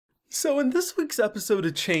So in this week's episode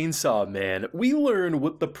of Chainsaw Man, we learn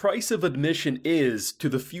what the price of admission is to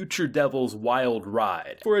the future devil's wild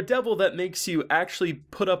ride. For a devil that makes you actually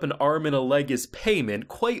put up an arm and a leg as payment,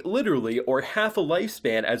 quite literally, or half a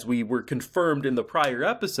lifespan as we were confirmed in the prior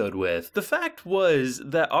episode with, the fact was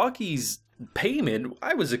that Aki's payment,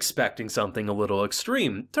 I was expecting something a little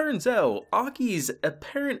extreme. Turns out, Aki's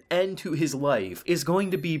apparent end to his life is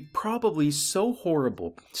going to be probably so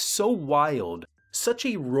horrible, so wild, such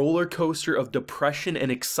a roller coaster of depression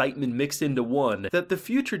and excitement mixed into one, that the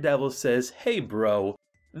future devil says, hey bro,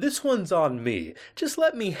 this one's on me. Just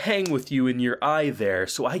let me hang with you in your eye there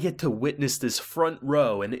so I get to witness this front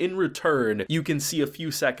row, and in return, you can see a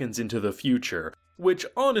few seconds into the future. Which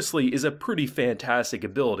honestly is a pretty fantastic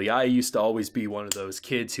ability. I used to always be one of those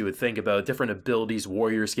kids who would think about different abilities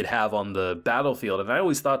warriors could have on the battlefield, and I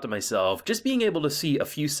always thought to myself, just being able to see a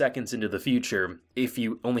few seconds into the future, if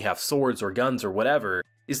you only have swords or guns or whatever,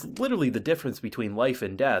 is literally the difference between life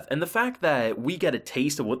and death. And the fact that we get a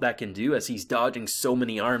taste of what that can do as he's dodging so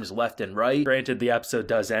many arms left and right, granted the episode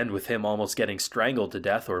does end with him almost getting strangled to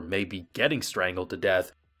death, or maybe getting strangled to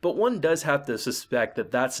death, but one does have to suspect that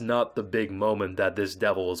that's not the big moment that this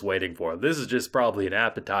devil is waiting for. This is just probably an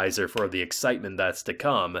appetizer for the excitement that's to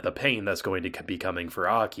come, the pain that's going to be coming for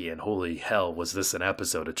Aki, and holy hell, was this an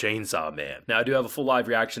episode of Chainsaw Man. Now, I do have a full live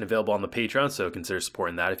reaction available on the Patreon, so consider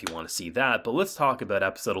supporting that if you want to see that, but let's talk about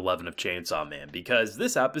episode 11 of Chainsaw Man, because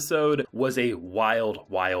this episode was a wild,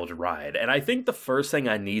 wild ride, and I think the first thing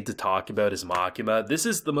I need to talk about is Makima. This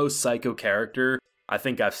is the most psycho character I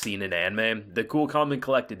think I've seen in anime. The cool, calm, and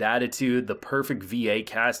collected attitude, the perfect VA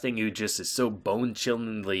casting who just is so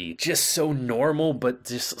bone-chillingly, just so normal, but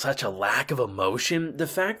just such a lack of emotion. The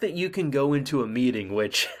fact that you can go into a meeting,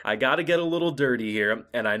 which I gotta get a little dirty here,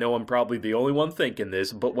 and I know I'm probably the only one thinking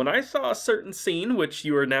this, but when I saw a certain scene, which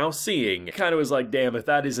you are now seeing, it kind of was like, damn, if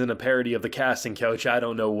that isn't a parody of the casting couch, I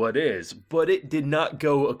don't know what is. But it did not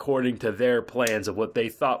go according to their plans of what they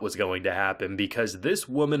thought was going to happen, because this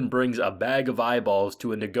woman brings a bag of eyeballs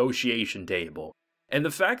to a negotiation table. And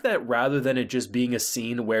the fact that rather than it just being a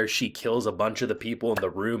scene where she kills a bunch of the people in the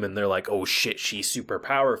room and they're like, oh shit, she's super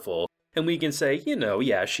powerful, and we can say, you know,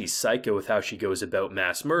 yeah, she's psycho with how she goes about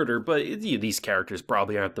mass murder, but these characters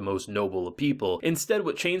probably aren't the most noble of people. Instead,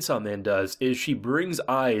 what Chainsaw Man does is she brings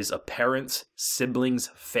eyes of parents,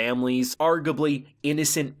 siblings, families, arguably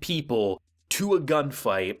innocent people to a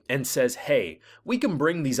gunfight and says, hey, we can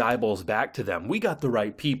bring these eyeballs back to them. We got the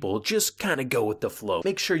right people. Just kind of go with the flow.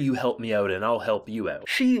 Make sure you help me out and I'll help you out.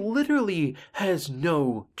 She literally has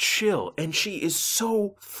no chill, and she is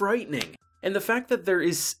so frightening. And the fact that there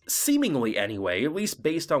is, seemingly anyway, at least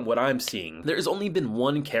based on what I'm seeing, there has only been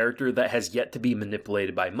one character that has yet to be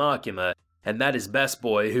manipulated by Makima, and that is Best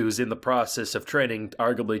Boy, who's in the process of training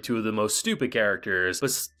arguably two of the most stupid characters,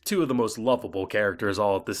 but two of the most lovable characters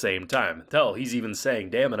all at the same time. Hell, he's even saying,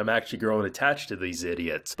 damn it, I'm actually growing attached to these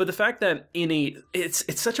idiots. But the fact that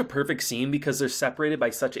it's such a perfect scene because they're separated by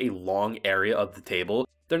such a long area of the table.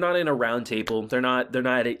 They're not in a round table, they're not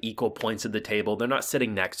at equal points of the table, they're not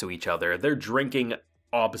sitting next to each other, they're drinking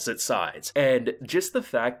opposite sides. And just the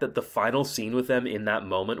fact that the final scene with them in that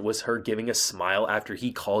moment was her giving a smile after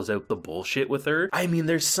he calls out the bullshit with her. I mean,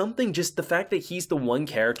 there's something, just the fact that he's the one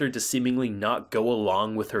character to seemingly not go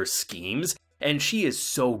along with her schemes. And she is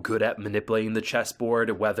so good at manipulating the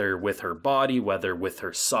chessboard, whether with her body, whether with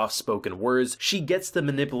her soft-spoken words. She gets the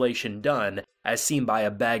manipulation done, as seen by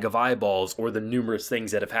a bag of eyeballs or the numerous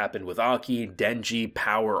things that have happened with Aki, Denji,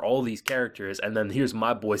 Power, all these characters, and then here's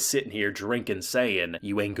my boy sitting here drinking saying,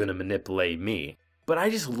 you ain't gonna manipulate me. But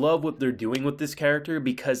I just love what they're doing with this character,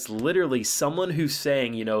 because literally someone who's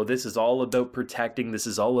saying, you know, this is all about protecting, this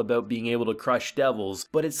is all about being able to crush devils,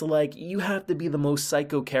 but it's like, you have to be the most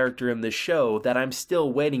psycho character in this show that I'm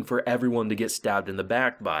still waiting for everyone to get stabbed in the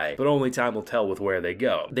back by, but only time will tell with where they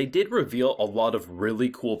go. They did reveal a lot of really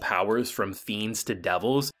cool powers from fiends to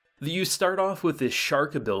devils. You start off with this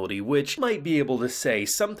shark ability, which might be able to say,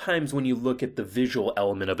 sometimes when you look at the visual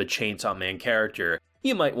element of a Chainsaw Man character,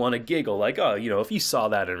 you might want to giggle like, oh, you know, if you saw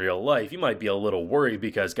that in real life, you might be a little worried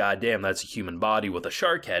because goddamn, that's a human body with a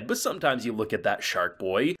shark head. But sometimes you look at that shark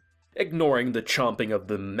boy, ignoring the chomping of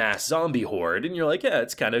the mass zombie horde, and you're like, yeah,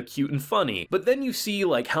 it's kind of cute and funny. But then you see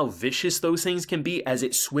like how vicious those things can be as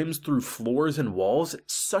it swims through floors and walls.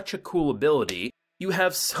 It's such a cool ability. You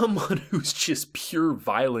have someone who's just pure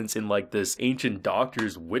violence in like this ancient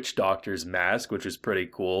doctor's, witch doctor's mask, which is pretty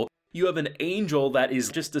cool. You have an angel that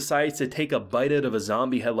just decides to take a bite out of a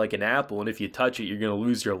zombie head like an apple, and if you touch it, you're gonna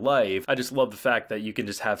lose your life. I just love the fact that you can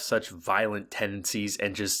just have such violent tendencies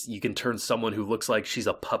and you can turn someone who looks like she's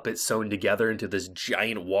a puppet sewn together into this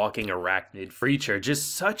giant walking arachnid creature.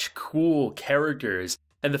 Just such cool characters.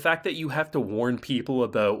 And the fact that you have to warn people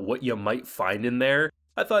about what you might find in there,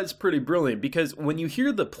 I thought it's pretty brilliant, because when you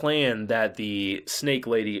hear the plan that the snake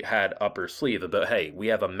lady had up her sleeve about, hey, we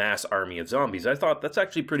have a mass army of zombies, I thought that's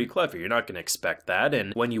actually pretty clever. You're not going to expect that,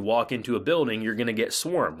 and when you walk into a building, you're going to get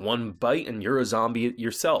swarmed. One bite and you're a zombie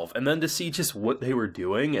yourself. And then to see just what they were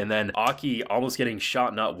doing, and then Aki almost getting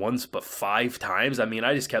shot not once but 5 times, I mean,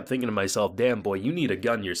 I just kept thinking to myself, damn boy, you need a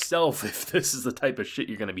gun yourself if this is the type of shit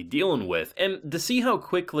you're going to be dealing with. And to see how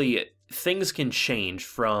quickly things can change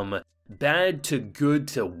from bad to good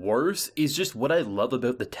to worse is just what I love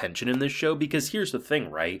about the tension in this show, because here's the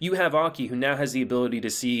thing, right? You have Aki, who now has the ability to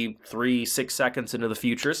see 3-6 seconds into the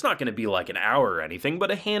future. It's not going to be like an hour or anything,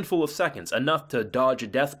 but a handful of seconds, enough to dodge a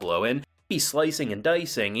death blow, and he's slicing and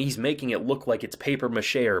dicing, he's making it look like it's paper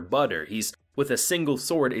mache or butter. He's, with a single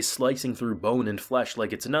sword, is slicing through bone and flesh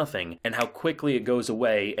like it's nothing, and how quickly it goes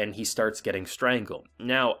away and he starts getting strangled.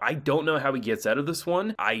 Now, I don't know how he gets out of this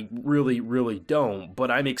one. I really don't,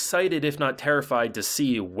 but I'm excited, if not terrified, to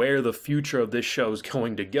see where the future of this show is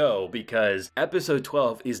going to go, because episode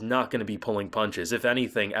 12 is not going to be pulling punches. If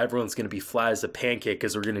anything, everyone's going to be flat as a pancake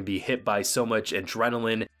because we're going to be hit by so much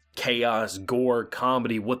adrenaline, chaos, gore,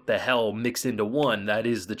 comedy, what the hell mixed into one. That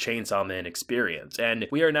is the Chainsaw Man experience. And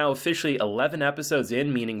we are now officially 11 episodes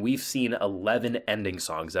in, meaning we've seen 11 ending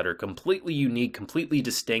songs that are completely unique, completely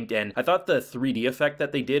distinct, and I thought the 3D effect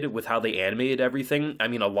that they did with how they animated everything, I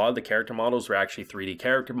mean, a lot of the character models were actually 3D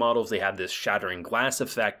character models. They had this shattering glass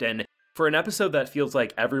effect, and for an episode that feels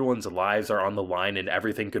like everyone's lives are on the line and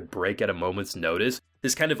everything could break at a moment's notice,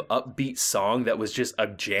 this kind of upbeat song that was just a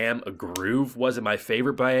jam, a groove, wasn't my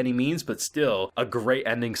favorite by any means, but still a great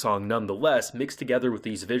ending song nonetheless, mixed together with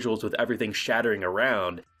these visuals with everything shattering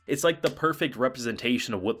around. It's like the perfect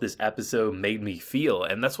representation of what this episode made me feel,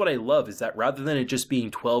 and that's what I love, is that rather than it just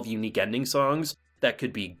being 12 unique ending songs that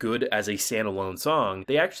could be good as a standalone song,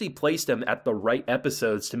 they actually placed them at the right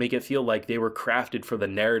episodes to make it feel like they were crafted for the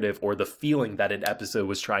narrative or the feeling that an episode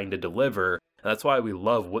was trying to deliver. And that's why we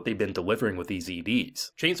love what they've been delivering with these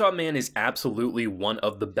EDs. Chainsaw Man is absolutely one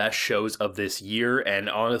of the best shows of this year,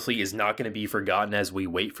 and honestly is not going to be forgotten as we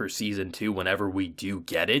wait for season 2 whenever we do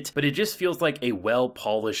get it, but it just feels like a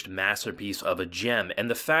well-polished masterpiece of a gem,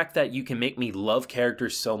 and the fact that you can make me love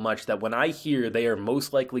characters so much that when I hear they are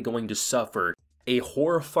most likely going to suffer a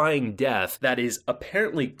horrifying death that is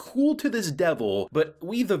apparently cool to this devil, but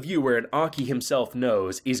we the viewer and Aki himself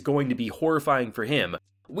knows is going to be horrifying for him.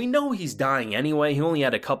 We know he's dying anyway, he only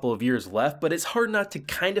had a couple of years left, but it's hard not to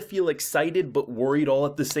kind of feel excited but worried all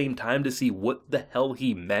at the same time to see what the hell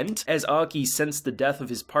he meant, as Aki, since the death of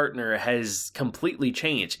his partner, has completely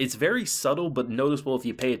changed. It's very subtle but noticeable if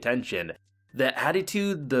you pay attention. The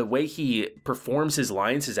attitude, the way he performs his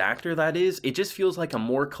lines, his actor that is, it just feels like a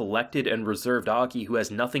more collected and reserved Aki who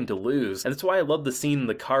has nothing to lose. And that's why I love the scene in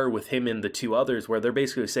the car with him and the 2 others where they're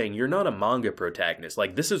basically saying, you're not a manga protagonist,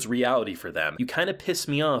 like this is reality for them. You kind of piss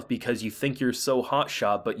me off because you think you're so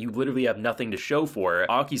hotshot but you literally have nothing to show for it.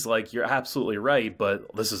 Aki's like, you're absolutely right,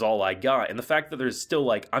 but this is all I got. And the fact that there's still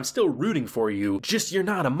like, I'm still rooting for you, just you're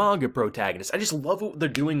not a manga protagonist. I just love what they're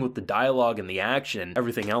doing with the dialogue and the action,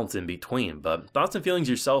 everything else in between. But thoughts and feelings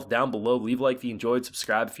yourself down below. Leave a like if you enjoyed,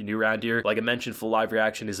 subscribe if you're new around here. Like I mentioned, full live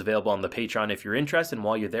reaction is available on the Patreon if you're interested, and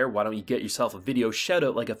while you're there, why don't you get yourself a video shout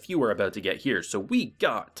out like a few are about to get here. So we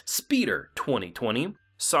got Speeder 2020,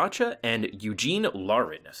 Sacha, and Eugene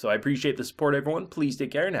Lauren. So I appreciate the support, everyone. Please take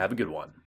care and have a good one.